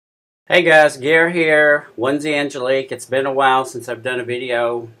Hey guys, Gare here, Onesie Angelique. It's been a while since I've done a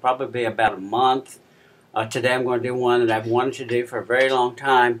video, probably about a month. Today I'm going to do one that I've wanted to do for a very long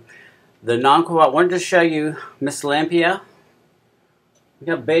time. The non-co-op, I wanted to show you Miss Olympia.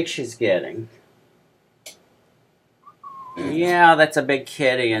 Look how big she's getting. Yeah, that's a big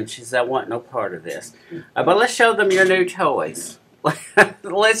kitty, and she says, I want no part of this. But let's show them your new toys.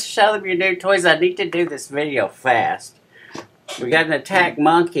 Let's show them your new toys. I need to do this video fast. We got an attack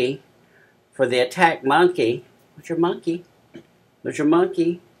monkey. For the attack monkey, what's your monkey? There's your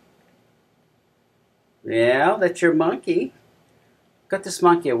monkey. Yeah, that's your monkey. Got this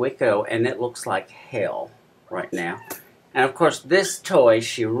monkey a week ago, and it looks like hell right now. And of course, this toy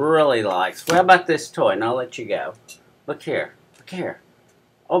she really likes. Well, how about this toy? And I'll let you go. Look here. Look here.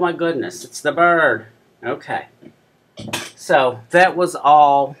 Oh my goodness, it's the bird. Okay. So, that was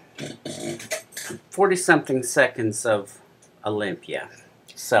all 40-something seconds of Olympia.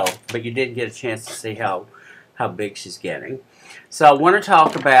 So, but you did get a chance to see how big she's getting. So I want to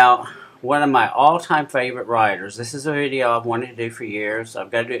talk about one of my all-time favorite writers. This is a video I've wanted to do for years.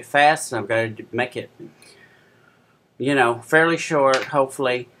 I've got to do it fast, and I've got to make it, you know, fairly short,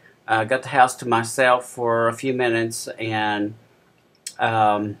 hopefully. Got the house to myself for a few minutes, and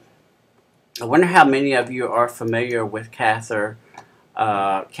I wonder how many of you are familiar with Cather.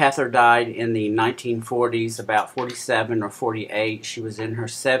 Cather died in the 1940s, about 47 or 48. She was in her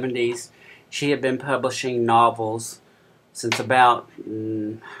 70s. She had been publishing novels since about,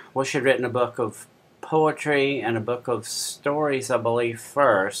 well, she had written a book of poetry and a book of stories, I believe,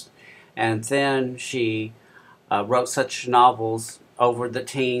 first. And then she wrote such novels over the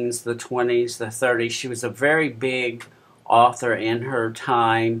teens, the 20s, the 30s. She was a very big author in her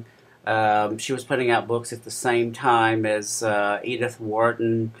time. She was putting out books at the same time as Edith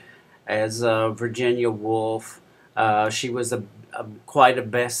Wharton, as Virginia Woolf. She was quite a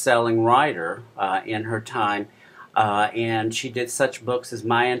best-selling writer in her time, and she did such books as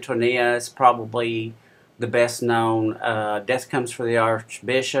My Antonia is probably the best known. Death Comes for the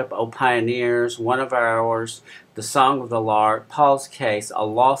Archbishop, O Pioneers, One of Ours, The Song of the Lark, Paul's Case, A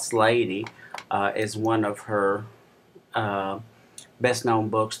Lost Lady is one of her best-known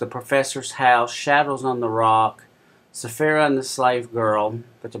books. The Professor's House, Shadows on the Rock, Sapphira and the Slave Girl,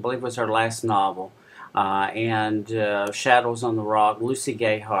 which I believe was her last novel, and Shadows on the Rock, Lucy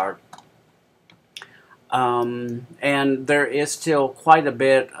Gayheart. And there is still quite a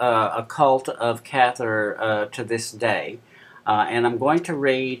bit, a cult of Cather to this day. And I'm going to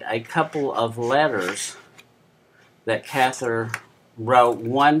read a couple of letters that Cather wrote,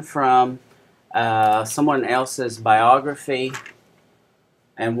 one from someone else's biography,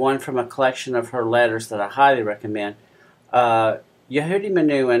 and one from a collection of her letters that I highly recommend. Yehudi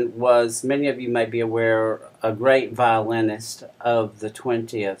Menuhin was, many of you may be aware, a great violinist of the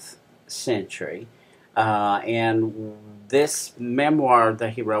 20th century. And this memoir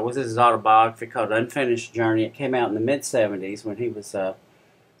that he wrote was his autobiography called Unfinished Journey. It came out in the mid-70s when he was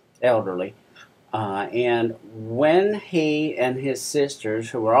elderly. And when he and his sisters,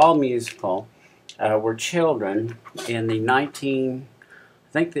 who were all musical, were children in the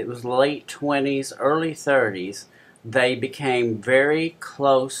I think it was late 20s, early 30s, they became very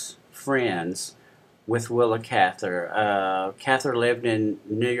close friends with Willa Cather. Cather lived in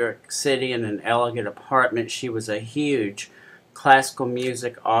New York City in an elegant apartment. She was a huge classical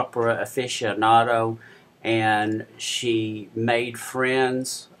music opera aficionado, and she made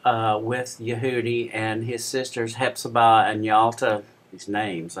friends with Yehudi and his sisters Hepzibah and Yalta. These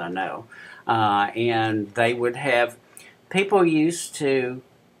names I know. And they would have... People used to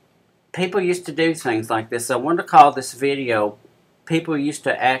do things like this. I want to call this video, people used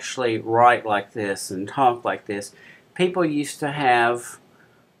to actually write like this and talk like this. People used to have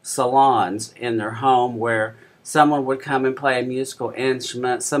salons in their home where someone would come and play a musical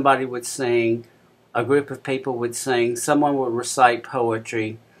instrument, somebody would sing, a group of people would sing, someone would recite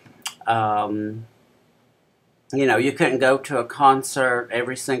poetry. You know, you couldn't go to a concert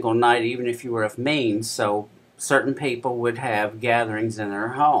every single night, even if you were of means, so certain people would have gatherings in their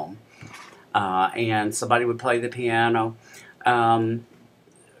home, and somebody would play the piano.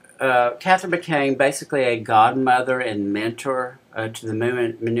 Cather became basically a godmother and mentor to the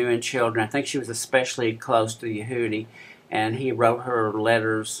Menuhin children. I think she was especially close to Yehudi, and he wrote her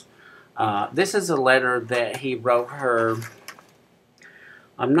letters. This is a letter that he wrote her.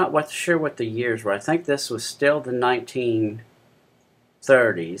 I'm not sure what the years were. I think this was still the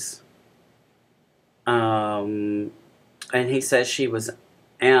 1930s. And he says she was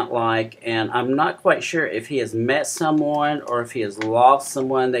ant-like, and I'm not quite sure if he has met someone or if he has lost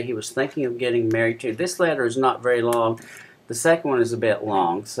someone that he was thinking of getting married to. This letter is not very long. The second one is a bit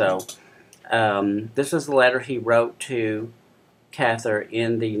long, so this was the letter he wrote to Cather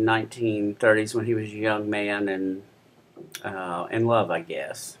in the 1930s when he was a young man and in love, I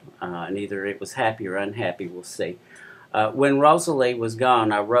guess. And either it was happy or unhappy, we'll see. When Rosalie was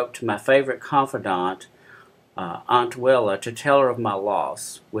gone, I wrote to my favorite confidant, Aunt Willa, to tell her of my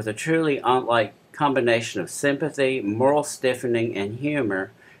loss. With a truly aunt-like combination of sympathy, moral stiffening, and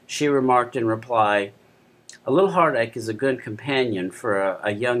humor, she remarked in reply, "A little heartache is a good companion for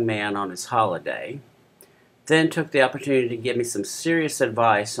a young man on his holiday." Then took the opportunity to give me some serious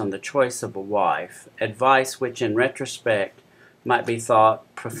advice on the choice of a wife, advice which in retrospect might be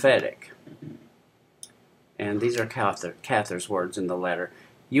thought prophetic. And these are Cather's words in the letter.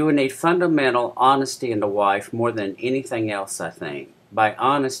 "You will need fundamental honesty in a wife more than anything else, I think. By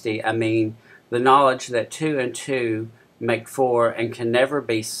honesty, I mean the knowledge that 2 and 2 make 4 and can never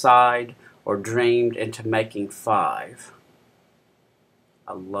be sighed or dreamed into making 5.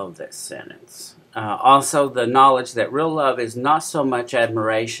 I love that sentence. Also, the knowledge that real love is not so much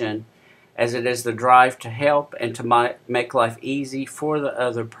admiration as it is the drive to help and to make life easy for the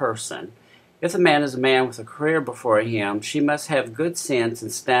other person. If the man is a man with a career before him, she must have good sense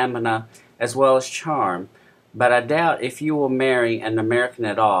and stamina as well as charm. But I doubt if you will marry an American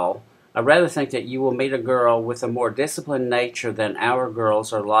at all. I rather think that you will meet a girl with a more disciplined nature than our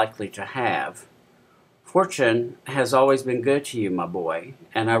girls are likely to have. Fortune has always been good to you, my boy,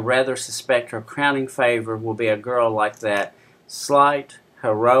 and I rather suspect her crowning favor will be a girl like that, slight,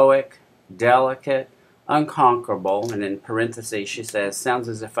 heroic, delicate, unconquerable," and in parentheses she says, "Sounds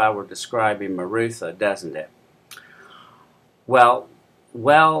as if I were describing Marutha, doesn't it? Well,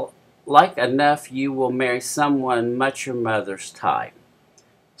 like enough you will marry someone much your mother's type."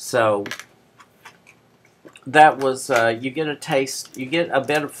 So that was, you get a taste, you get a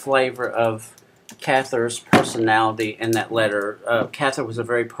bit of flavor of Cather's personality in that letter. Cather was a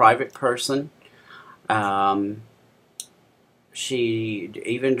very private person. She,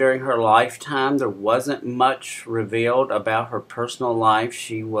 even during her lifetime, there wasn't much revealed about her personal life.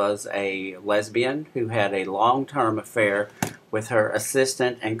 She was a lesbian who had a long-term affair with her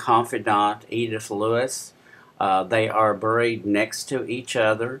assistant and confidant, Edith Lewis. They are buried next to each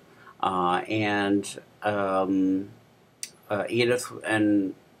other, and Edith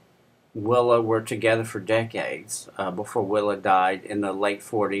and Willa were together for decades before Willa died in the late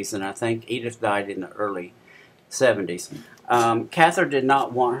 40s, and I think Edith died in the early 70s. Cather did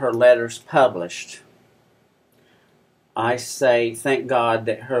not want her letters published. I say, thank God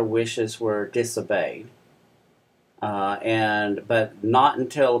that her wishes were disobeyed. But not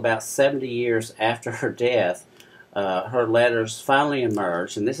until about 70 years after her death, her letters finally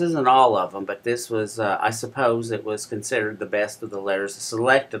emerged, and this isn't all of them, but this was, I suppose it was considered the best of the letters, the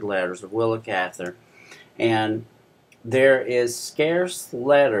selected letters of Willa Cather. And there is scarce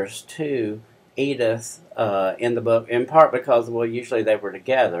letters to Edith in the book, in part because, well, usually they were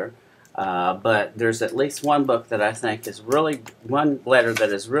together, but there's at least one book that I think is really, one letter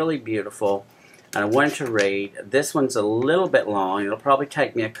that is really beautiful, and I want to read. This one's a little bit long. It'll probably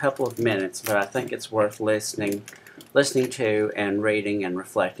take me a couple of minutes, but I think it's worth listening to and reading and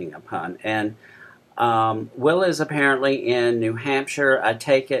reflecting upon. And Willa is apparently in New Hampshire. I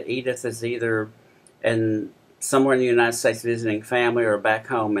take it Edith is either somewhere in the United States visiting family or back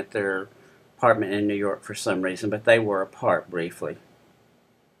home at their apartment in New York for some reason, but they were apart briefly.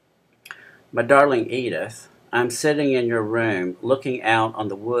 "My darling Edith, I'm sitting in your room, looking out on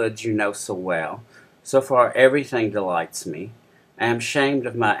the woods you know so well. So far, everything delights me. I am ashamed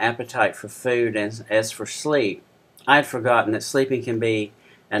of my appetite for food, and as for sleep, I had forgotten that sleeping can be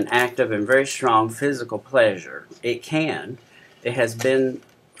an active and very strong physical pleasure. It can. It has been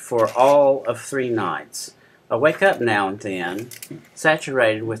for all of 3 nights. I wake up now and then,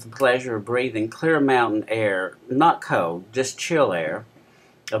 saturated with the pleasure of breathing clear mountain air, not cold, just chill air,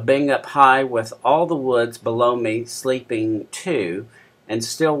 of being up high with all the woods below me sleeping too, and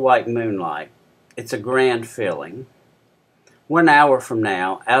still white moonlight. It's a grand feeling. 1 hour from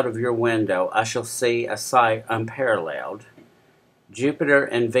now, out of your window, I shall see a sight unparalleled. Jupiter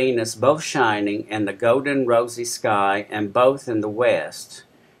and Venus both shining, and the golden rosy sky, and both in the west.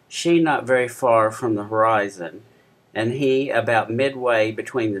 She not very far from the horizon, and he about midway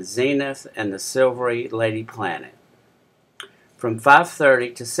between the zenith and the silvery lady planet. From 5:30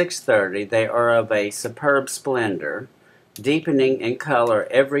 to 6:30 they are of a superb splendor, deepening in color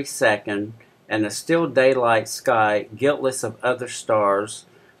every second, and a still daylight sky guiltless of other stars,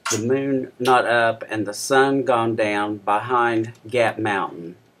 the moon not up and the sun gone down behind Gap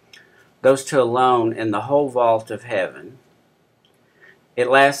Mountain, those two alone in the whole vault of heaven. It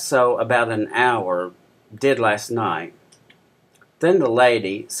lasts so about an hour, did last night. Then the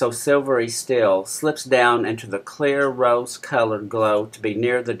lady, so silvery still, slips down into the clear rose-colored glow to be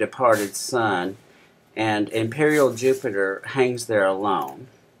near the departed sun, and imperial Jupiter hangs there alone.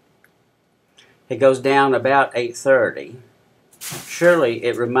 It goes down about 8:30. Surely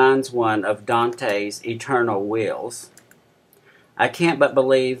it reminds one of Dante's eternal wheels. I can't but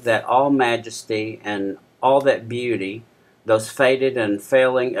believe that all majesty and all that beauty, those faded and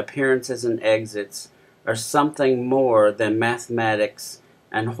failing appearances and exits, are something more than mathematics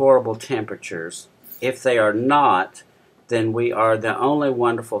and horrible temperatures. If they are not, then we are the only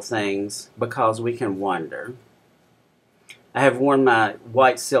wonderful things because we can wonder. I have worn my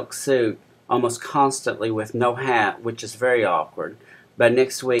white silk suit almost constantly with no hat, which is very awkward. By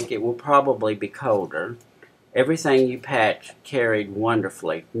next week it will probably be colder. Everything you packed carried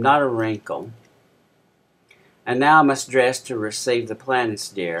wonderfully, not a wrinkle. And now I must dress to receive the planets,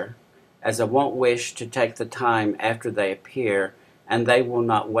 dear, as I won't wish to take the time after they appear, and they will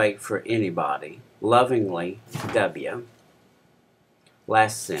not wait for anybody. Lovingly, W.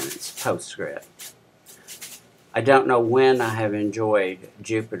 Last sentence, postscript. I don't know when I have enjoyed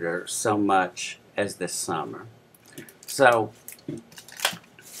Jupiter so much as this summer. So,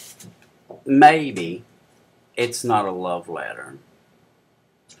 maybe it's not a love letter,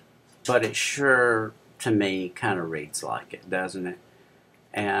 but it sure, to me, kind of reads like it, doesn't it?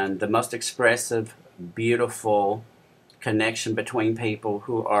 And the most expressive, beautiful connection between people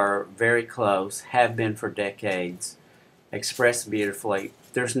who are very close, have been for decades, expressed beautifully.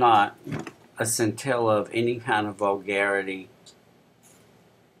 There's not a scintilla of any kind of vulgarity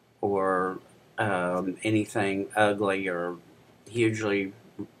or anything ugly or hugely,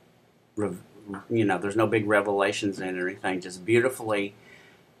 there's no big revelations in it or anything, just beautifully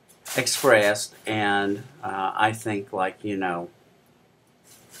expressed. And I think,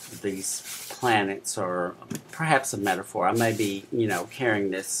 these planets are perhaps a metaphor. I may be, carrying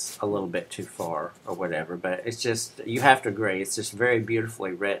this a little bit too far or whatever, but it's just, you have to agree, it's just very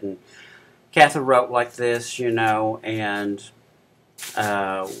beautifully written. Cather wrote like this, and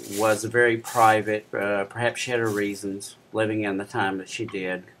was very private. Perhaps she had her reasons, living in the time that she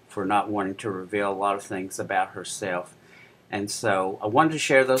did, for not wanting to reveal a lot of things about herself. And so I wanted to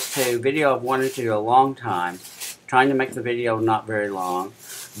share those two. Video I've wanted to do a long time, trying to make the video not very long.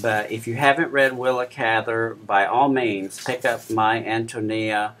 But if you haven't read Willa Cather, by all means, pick up My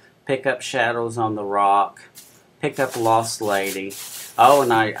Antonia, pick up Shadows on the Rock, pick up Lost Lady. Oh,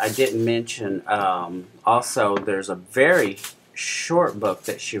 and I didn't mention, also there's a very short book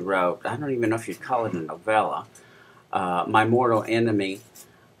that she wrote. I don't even know if you'd call it a novella, My Mortal Enemy,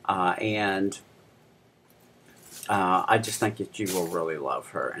 and I just think that you will really love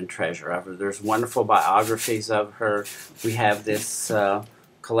her and treasure her. There's wonderful biographies of her. We have this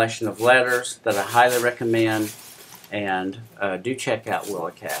collection of letters that I highly recommend, and do check out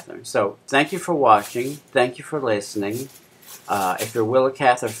Willa Cather. So thank you for watching. Thank you for listening. If you're a Willa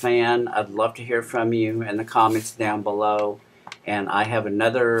Cather fan, I'd love to hear from you in the comments down below. And I have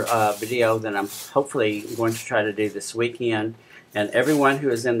another video that I'm hopefully going to try to do this weekend. And everyone who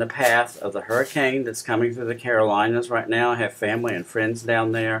is in the path of the hurricane that's coming through the Carolinas right now, I have family and friends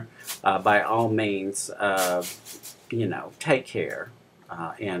down there, by all means, take care.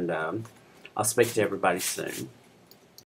 And I'll speak to everybody soon.